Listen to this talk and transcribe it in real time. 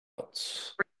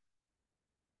Thoughts.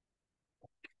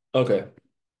 Okay.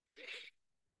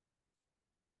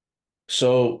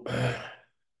 So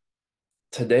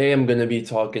today I'm going to be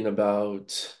talking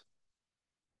about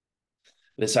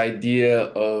this idea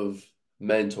of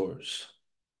mentors,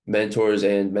 mentors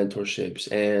and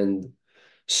mentorships, and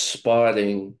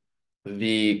spotting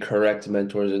the correct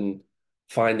mentors and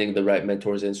finding the right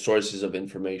mentors and sources of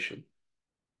information.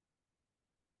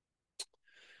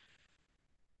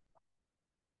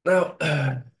 Now,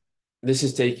 this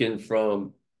is taken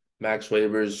from Max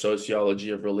Weber's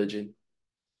Sociology of Religion.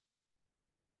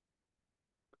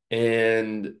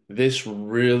 And this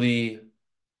was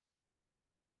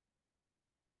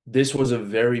a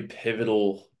very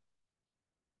pivotal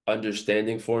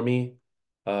understanding for me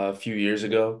a few years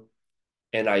ago,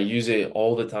 and I use it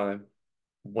all the time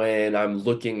when I'm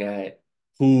looking at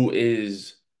who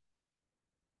is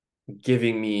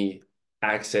giving me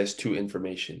access to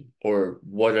information or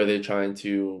what are they trying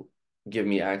to give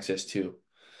me access to.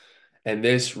 And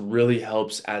this really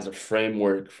helps as a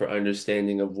framework for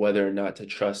understanding of whether or not to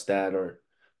trust that or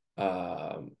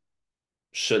um,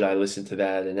 should I listen to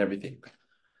that and everything.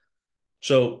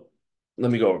 So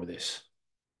let me go over this.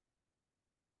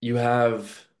 You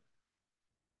have,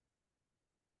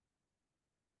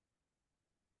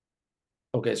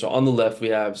 okay, so on the left we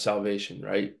have salvation,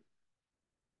 right?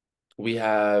 We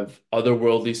have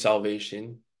otherworldly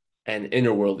salvation and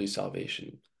innerworldly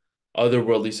salvation.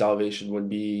 Otherworldly salvation would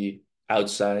be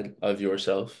outside of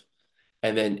yourself,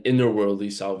 and then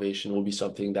innerworldly salvation will be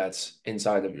something that's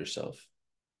inside of yourself.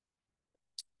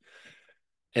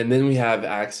 And then we have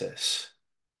access.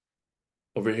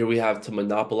 Over here, we have to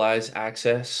monopolize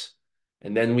access,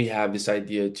 and then we have this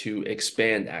idea to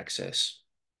expand access.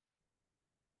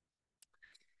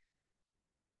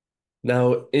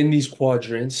 Now, in these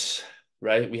quadrants,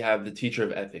 right, we have the teacher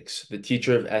of ethics. The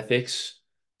teacher of ethics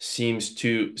seeks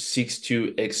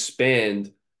to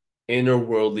expand inner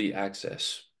worldly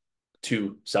access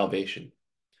to salvation.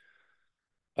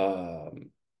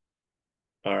 Um,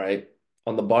 all right.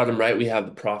 On the bottom right, we have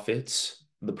the prophets.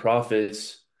 The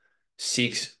prophets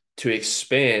seeks to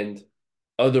expand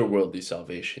otherworldly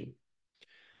salvation.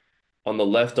 On the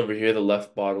left over here, the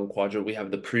left bottom quadrant, we have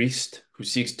the priest who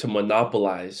seeks to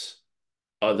monopolize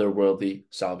otherworldly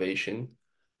salvation.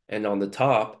 And on the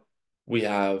top, we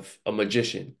have a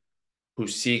magician who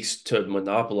seeks to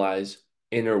monopolize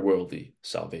inner-worldly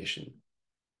salvation.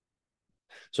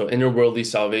 So inner-worldly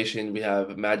salvation, we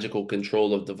have magical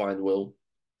control of divine will,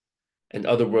 and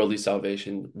otherworldly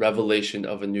salvation, revelation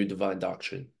of a new divine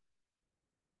doctrine.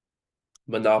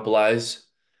 Monopolize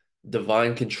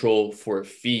divine control for a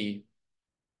fee,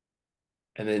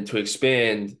 and then to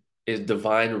expand is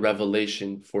divine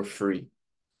revelation for free.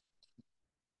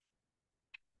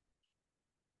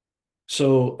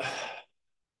 So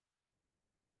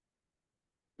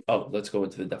oh, let's go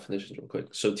into the definitions real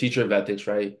quick. So, teacher of ethics,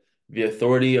 right? The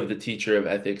authority of the teacher of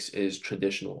ethics is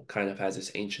traditional, kind of has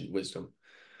this ancient wisdom.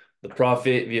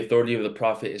 The authority of the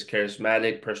prophet is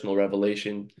charismatic, personal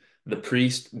revelation. The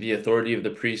priest, the authority of the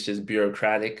priest is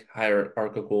bureaucratic,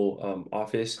 hierarchical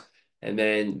office. And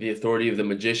then the authority of the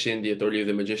magician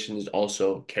is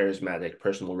also charismatic,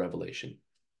 personal revelation.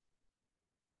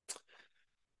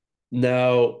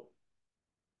 Now,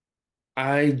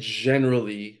 I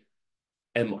generally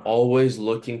am always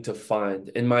looking to find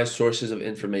in my sources of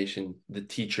information the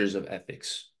teachers of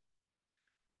ethics.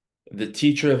 The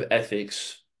teacher of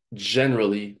ethics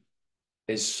generally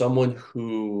is someone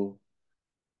who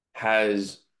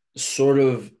has sort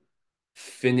of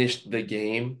finished the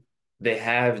game. They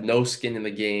have no skin in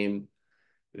the game.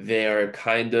 They are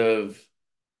kind of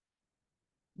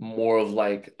more of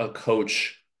like a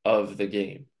coach of the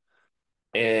game.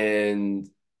 And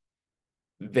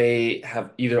they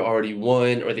have either already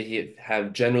won or they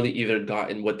have generally either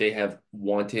gotten what they have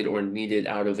wanted or needed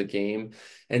out of the game.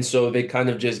 And so they kind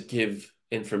of just give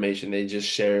information, they just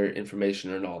share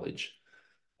information or knowledge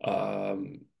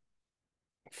um,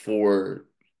 for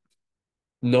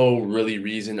no really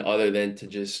reason other than to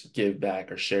just give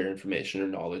back or share information or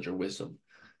knowledge or wisdom.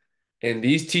 And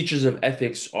these teachers of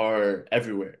ethics are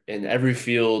everywhere, in every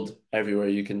field, everywhere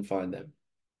you can find them.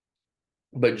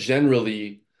 But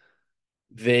generally,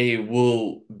 they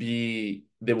will be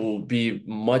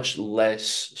much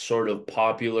less sort of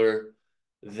popular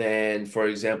than, for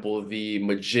example, the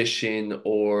magician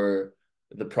or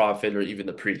the prophet or even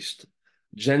the priest.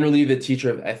 Generally, the teacher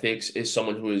of ethics is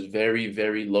someone who is very,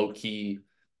 very low key,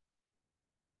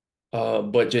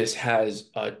 but just has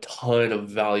a ton of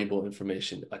valuable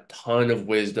information, a ton of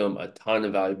wisdom, a ton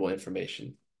of valuable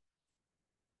information.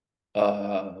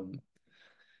 Um,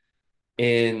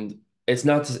 and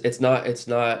it's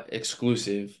not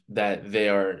exclusive that they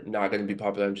are not going to be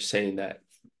popular. I'm just saying that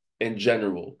in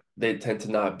general, they tend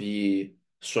to not be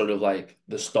sort of like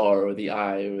the star or the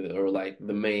eye or like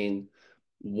the main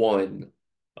one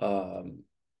um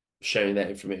sharing that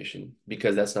information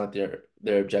because that's not their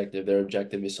objective. Their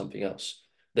objective is something else.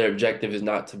 Their objective is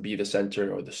not to be the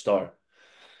center or the star.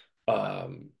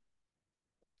 Um,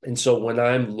 and so when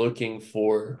I'm looking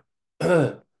for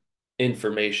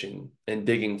information and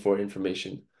digging for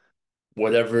information,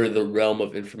 whatever the realm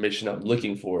of information I'm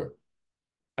looking for,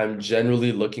 I'm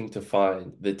generally looking to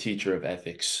find the teacher of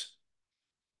ethics.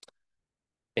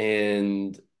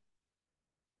 And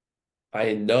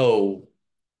I know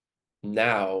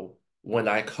now when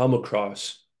I come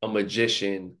across a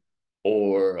magician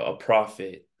or a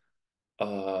prophet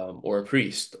or a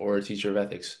priest or a teacher of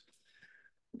ethics.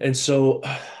 And so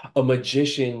a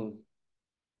magician,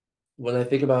 when I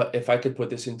think about if I could put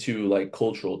this into like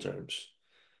cultural terms,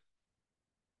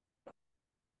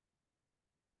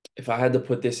 if I had to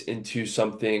put this into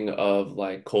something of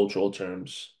like cultural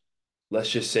terms, let's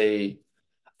just say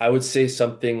I would say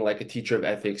something like a teacher of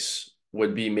ethics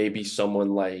would be maybe someone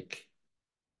like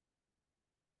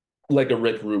a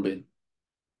Rick Rubin.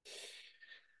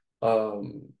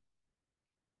 Um,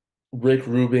 Rick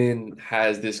Rubin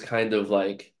has this kind of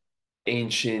like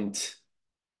ancient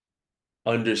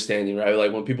understanding, right?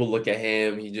 Like when people look at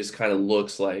him, he just kind of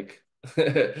looks like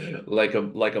like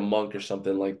a monk or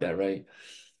something like that, right?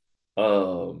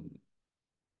 Um,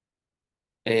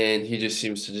 and he just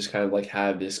seems to just kind of like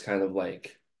have this kind of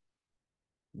like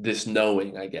this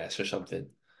knowing, I guess, or something.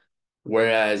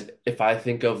 Whereas if I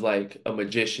think of like a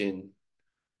magician,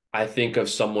 I think of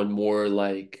someone more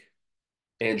like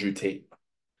Andrew Tate,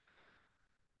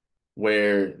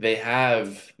 where they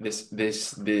have this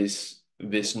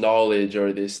knowledge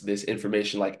or this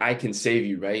information like I can save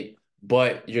you, right?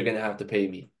 But you're gonna have to pay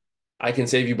me. I can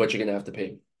save you, but you're gonna have to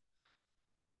pay me.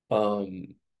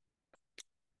 Um,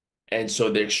 and so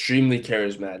they're extremely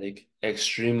charismatic,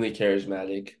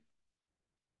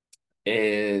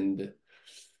 and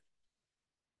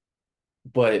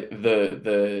but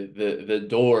the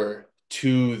door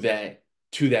to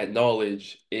that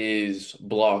knowledge is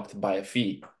blocked by a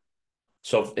fee.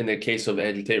 So in the case of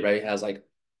Andrew Tate, right, he has like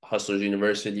Hustlers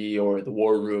University or the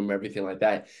War Room, everything like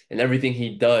that. And everything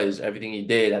he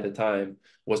did at the time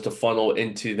was to funnel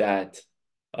into that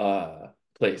uh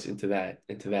place, into that,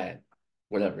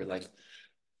 whatever. Like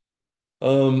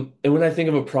and when I think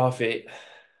of a prophet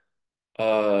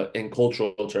in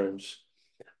cultural terms,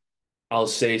 I'll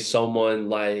say someone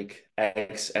like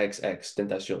XXX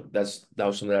Tentacion. That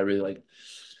was something I really like.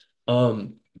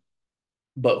 Um,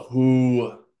 but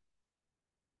who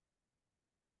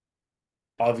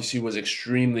obviously was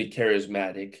extremely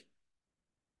charismatic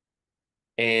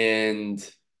and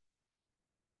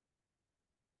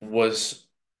was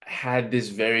had this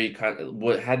very kind of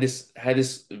what had this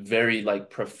very like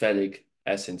prophetic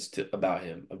essence to about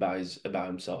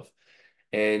himself.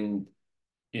 And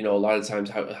a lot of times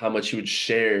how much he would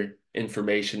share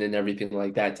information and everything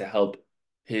like that to help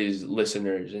his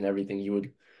listeners and everything. He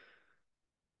would,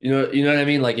 you know what I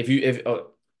mean? Like if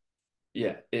oh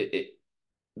yeah,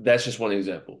 that's just one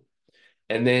example.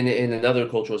 And then in another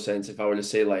cultural sense, if I were to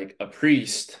say like a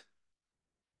priest,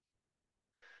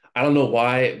 I don't know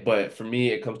why, but for me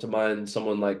it comes to mind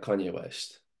someone like Kanye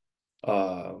West.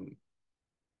 Um,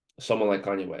 someone like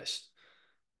Kanye West,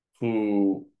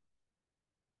 who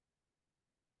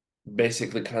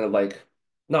basically kind of like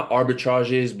not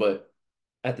arbitrages, but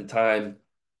at the time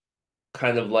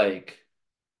kind of like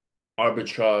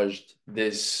arbitraged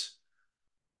this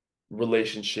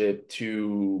relationship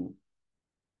to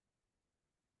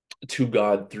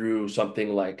God through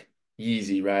something like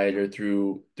Yeezy, right? Or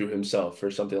through himself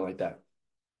or something like that.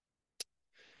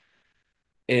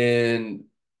 And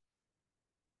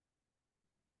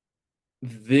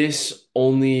this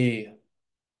only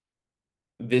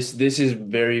this is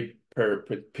very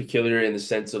peculiar in the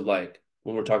sense of like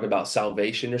when we're talking about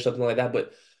salvation or something like that,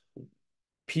 but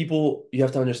people you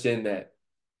have to understand that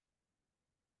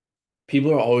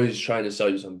people are always trying to sell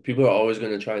you something. People are always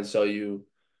going to try and sell you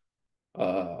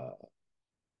uh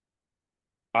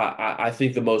I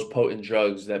think the most potent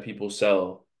drugs that people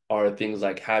sell are things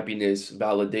like happiness,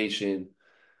 validation,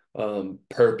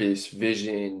 purpose,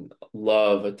 vision,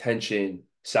 love, attention,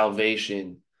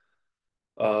 salvation,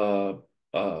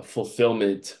 uh,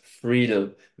 fulfillment,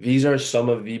 freedom. These are some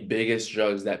of the biggest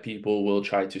drugs that people will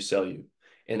try to sell you.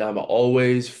 And I'm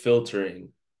always filtering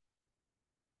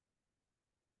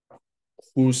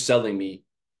who's selling me,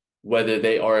 whether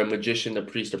they are a magician, a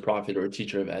priest, a prophet, or a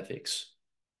teacher of ethics,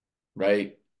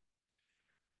 right?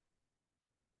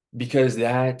 because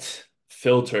that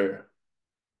filter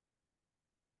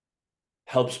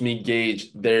helps me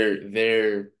gauge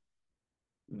their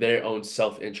own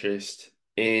self-interest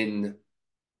in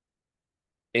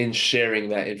sharing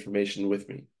that information with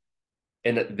me.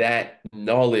 And that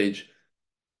knowledge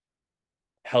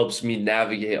helps me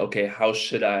navigate, okay, how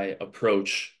should I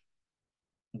approach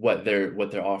what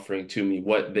they're offering to me,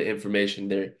 what the information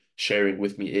they're sharing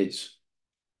with me is.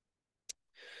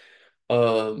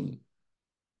 Um,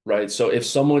 right. So if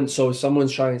someone's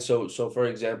trying, so for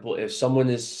example, if someone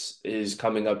is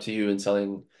coming up to you and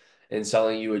selling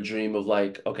you a dream of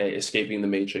like, okay, escaping the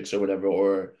matrix or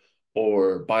whatever,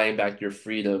 or buying back your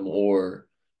freedom, or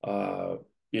uh,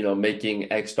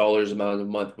 making X dollars amount a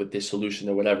month with this solution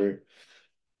or whatever,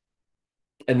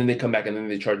 and then they come back and then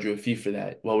they charge you a fee for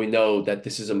that. Well, we know that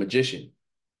this is a magician.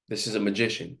 This is a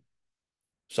magician.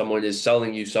 Someone is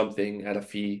selling you something at a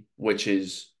fee, which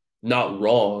is not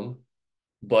wrong,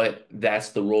 but that's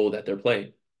the role that they're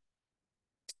playing.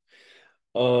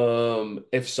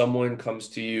 If someone comes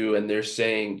to you and they're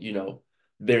saying,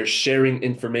 they're sharing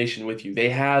information with you, they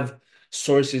have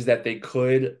sources that they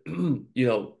could,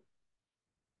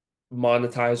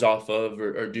 monetize off of,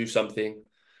 or do something,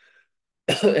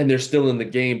 and they're still in the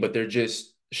game, but they're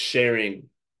just sharing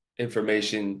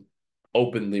information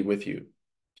openly with you,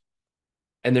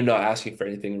 and they're not asking for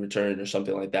anything in return or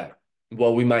something like that.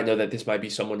 Well, we might know that this might be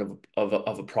someone of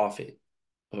a prophet,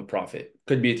 of a prophet.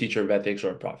 Could be a teacher of ethics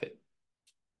or a prophet.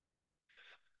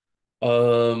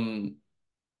 Um,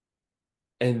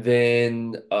 and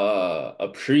then a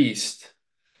priest.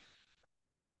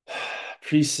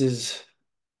 Priest is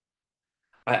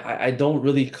I don't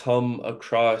really come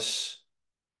across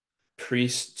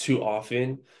priests too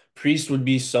often. Priest would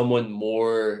be someone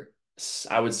more,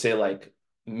 I would say, like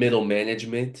middle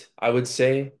management, I would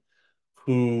say,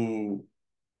 who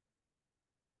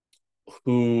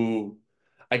who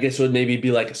I guess would maybe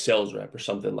be like a sales rep or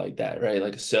something like that, right?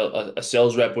 Like a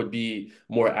sales rep would be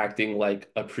more acting like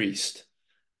a priest,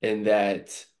 in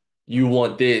that you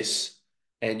want this,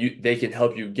 and they can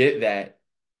help you get that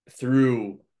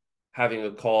through having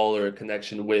a call or a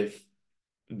connection with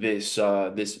this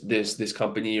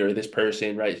company or this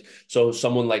person, right? So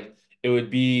someone like, it would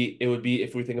be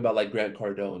if we think about like Grant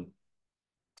Cardone,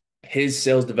 his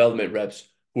sales development reps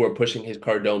who are pushing his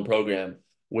Cardone program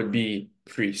would be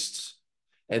priests.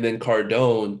 And then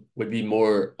Cardone would be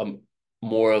more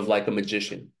of like a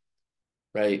magician,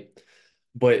 right?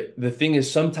 But the thing is,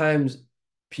 sometimes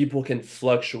people can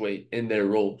fluctuate in their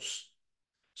roles.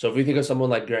 So if we think of someone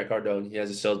like Grant Cardone, he has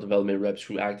a sales development reps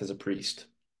who act as a priest.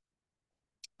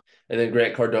 And then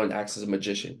Grant Cardone acts as a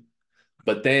magician.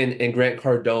 But then in Grant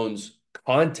Cardone's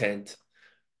content,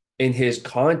 in his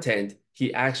content,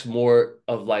 he acts more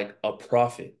of like a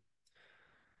prophet.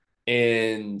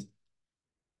 And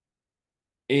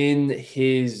in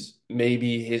his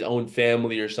maybe his own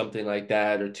family or something like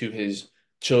that, or to his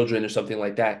children or something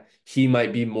like that, he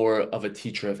might be more of a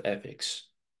teacher of ethics.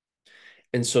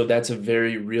 And so that's a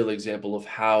very real example of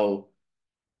how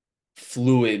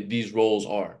fluid these roles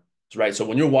are. Right. So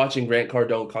when you're watching Grant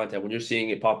Cardone content, when you're seeing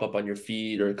it pop up on your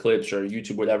feed or clips or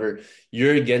YouTube, whatever,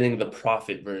 you're getting the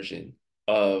profit version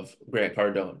of Grant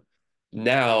Cardone.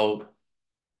 Now,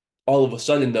 all of a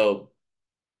sudden, though,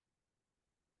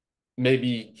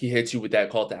 maybe he hits you with that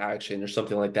call to action or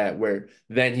something like that, where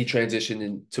then he transitioned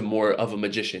into more of a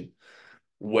magician,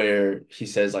 where he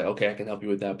says, like, okay, I can help you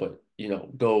with that, but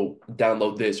go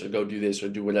download this or go do this or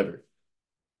do whatever.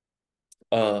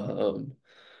 Um,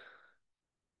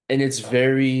 and it's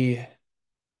very,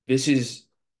 this is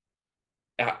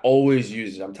I always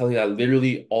use it. I'm telling you, I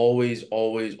literally always,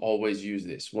 always, always use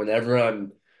this whenever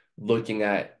I'm looking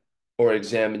at or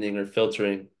examining or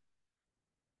filtering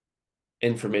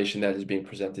information that is being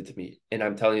presented to me. And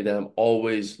I'm telling you that I'm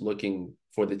always looking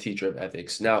for the teacher of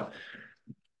ethics. Now,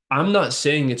 I'm not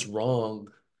saying it's wrong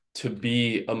to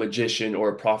be a magician or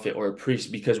a prophet or a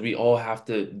priest, because we all have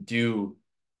to do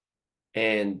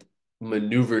and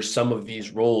maneuver some of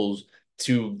these roles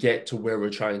to get to where we're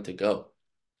trying to go.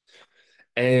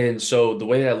 And so the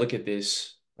way that I look at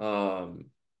this, yeah,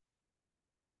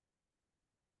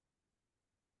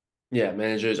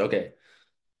 managers. Okay.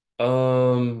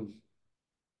 Um,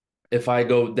 if I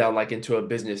go down like into a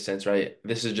business sense, right?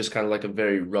 This is just kind of like a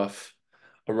rough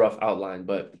outline,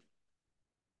 but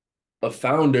a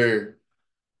founder,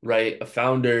 right? A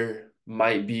founder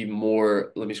might be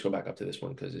more, let me scroll back up to this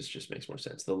one because this just makes more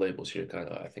sense. The labels here kind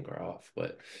of, I think, are off.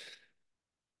 But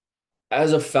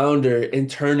as a founder,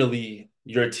 internally,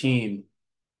 your team,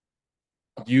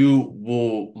 you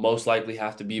will most likely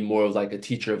have to be more of like a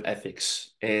teacher of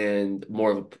ethics, and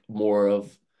more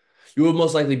of you would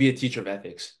most likely be a teacher of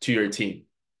ethics to your team,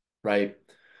 right?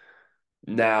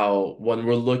 Now, when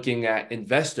we're looking at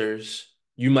investors,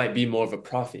 you might be more of a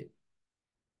profit.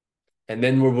 And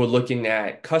then when we're looking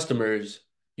at customers,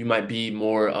 you might be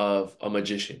more of a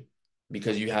magician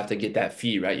because you have to get that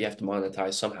fee, right? You have to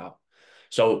monetize somehow.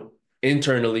 So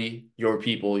internally, your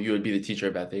people, you would be the teacher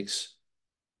of ethics.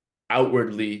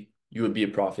 Outwardly, you would be a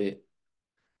prophet.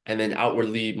 And then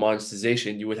outwardly,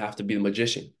 monetization, you would have to be the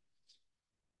magician.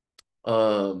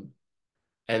 Um,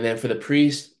 and then for the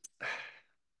priest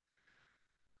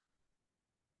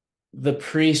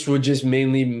would just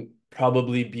mainly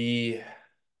probably be,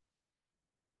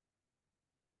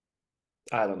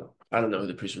 I don't know. I don't know who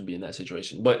the priest would be in that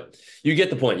situation, but you get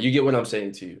the point. You get what I'm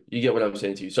saying to you. You get what I'm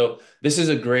saying to you. So this is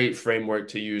a great framework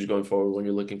to use going forward when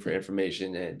you're looking for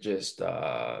information and just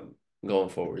going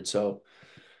forward. So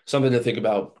something to think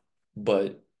about.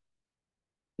 But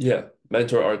yeah,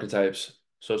 mentor archetypes,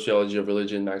 sociology of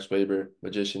religion, Max Weber,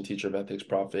 magician, teacher of ethics,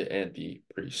 prophet, and the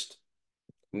priest.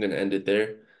 I'm gonna end it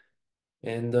there.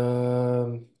 And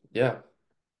yeah.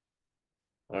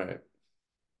 All right.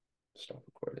 Stop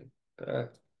recording.